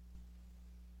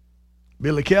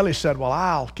 Billy Kelly said, well,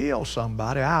 I'll kill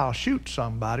somebody, I'll shoot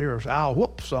somebody, or I'll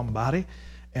whoop somebody.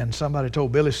 And somebody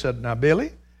told Billy, said, now,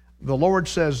 Billy, the Lord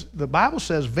says, the Bible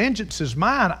says, vengeance is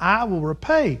mine, I will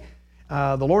repay.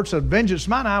 The Lord said, vengeance is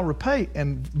mine, I will repay.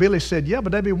 And Billy said, yeah,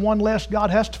 but there'd be one less God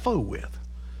has to fool with.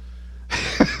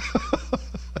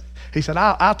 He said,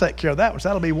 I'll take care of that one. So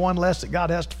that'll be one less that God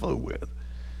has to fool with.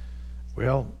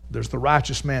 Well, there's the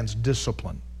righteous man's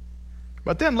discipline.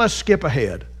 But then let's skip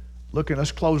ahead.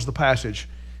 Let's close the passage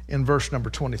in verse number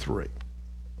 23.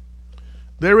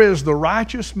 There is the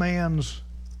righteous man's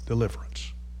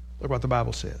deliverance. Look what the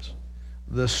Bible says.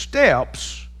 The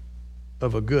steps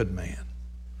of a good man.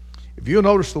 If you'll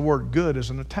notice, the word good is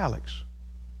in italics,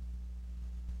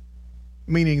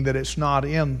 meaning that it's not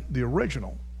in the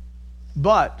original,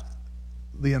 but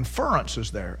the inference is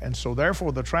there. And so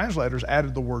therefore the translators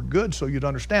added the word good so you'd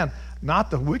understand, not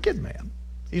the wicked man.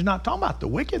 He's not talking about the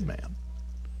wicked man.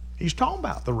 He's talking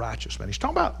about the righteous man. He's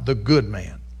talking about the good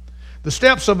man. The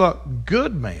steps of a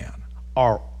good man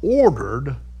are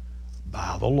ordered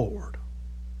by the Lord.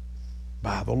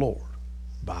 By the Lord.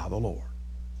 By the Lord.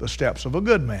 The steps of a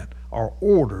good man are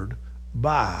ordered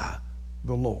by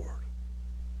the Lord.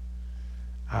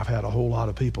 I've had a whole lot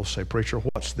of people say, preacher,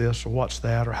 what's this or what's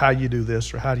that, or how you do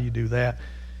this or how do you do that?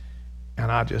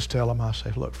 And I just tell them, I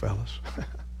say, look, fellas.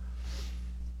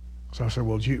 So I said,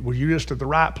 well, were you just at the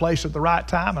right place at the right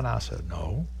time? And I said,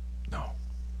 no.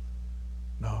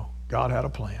 God had a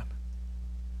plan.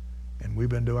 And we've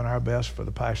been doing our best for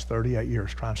the past 38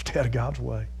 years trying to stay out of God's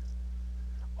way.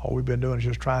 All we've been doing is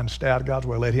just trying to stay out of God's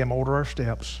way. Let him order our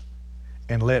steps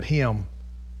and let him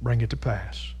bring it to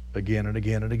pass again and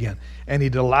again and again. And he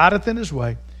delighteth in his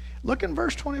way. Look in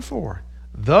verse 24.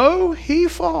 Though he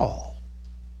fall.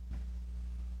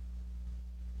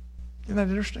 Isn't that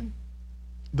interesting?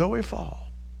 Though he fall.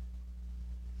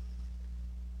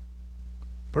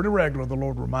 Pretty regular, the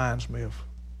Lord reminds me of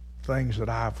things that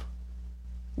I've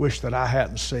wished that I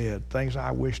hadn't said, things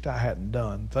I wished I hadn't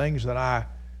done, things that I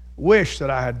wish that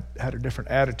I had a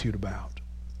different attitude about.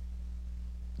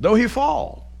 Though he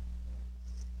fall,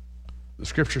 the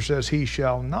Scripture says he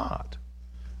shall not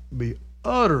be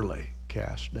utterly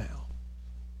cast down.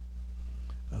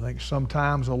 I think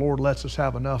sometimes the Lord lets us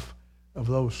have enough of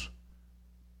those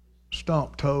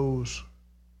stump toes,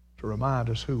 to remind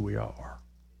us who we are.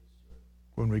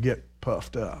 When we get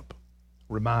puffed up,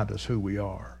 remind us who we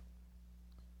are.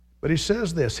 But he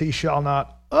says this, he shall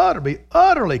not be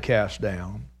utterly cast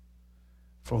down,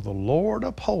 for the Lord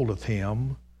upholdeth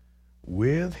him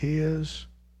with his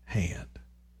hand.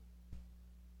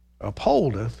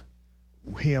 Upholdeth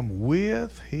him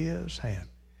with his hand.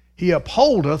 He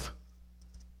upholdeth,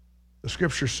 the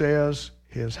Scripture says,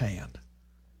 his hand.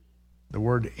 The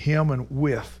word him and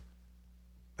with,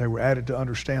 they were added to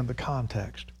understand the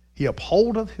context. He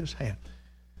upholdeth his hand.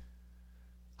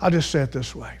 I'll just say it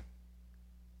this way.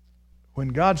 When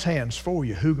God's hand's for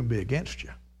you, who can be against you?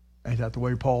 Ain't that the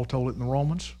way Paul told it in the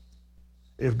Romans?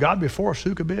 If God be for us,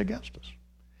 who could be against us?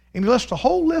 And he lists a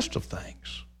whole list of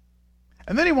things.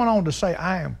 And then he went on to say,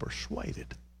 I am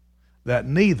persuaded that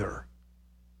neither,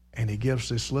 and he gives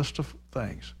this list of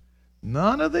things,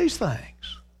 none of these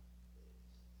things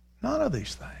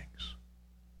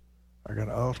are going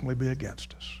to ultimately be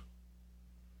against us.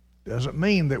 Doesn't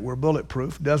mean that we're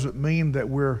bulletproof, doesn't mean that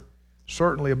we're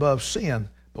certainly above sin,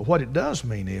 but what it does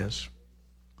mean is,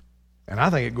 and I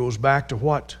think it goes back to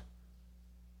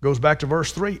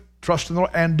verse 3, trust in the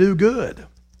Lord and do good.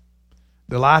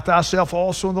 Delight thyself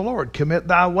also in the Lord. Commit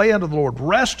thy way unto the Lord.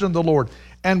 Rest in the Lord.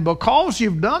 And because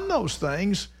you've done those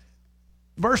things,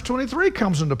 verse 23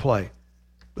 comes into play.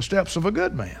 The steps of a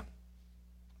good man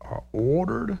are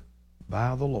ordered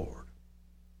by the Lord,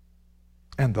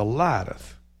 and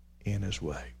delighteth in his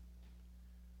way.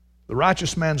 The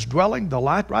righteous man's dwelling, the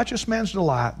righteous man's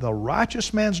delight, the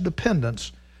righteous man's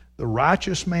dependence, the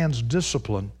righteous man's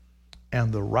discipline,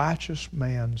 and the righteous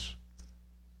man's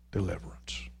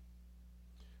deliverance.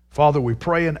 Father, we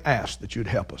pray and ask that you'd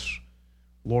help us.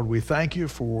 Lord, we thank you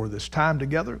for this time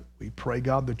together. We pray,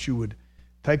 God, that you would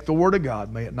take the Word of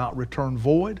God. May it not return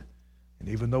void. And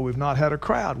even though we've not had a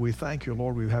crowd, we thank you,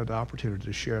 Lord, we've had the opportunity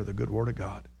to share the good Word of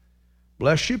God.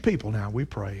 Bless you people now, we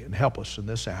pray, and help us in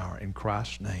this hour. In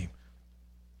Christ's name,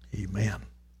 amen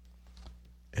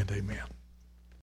and amen.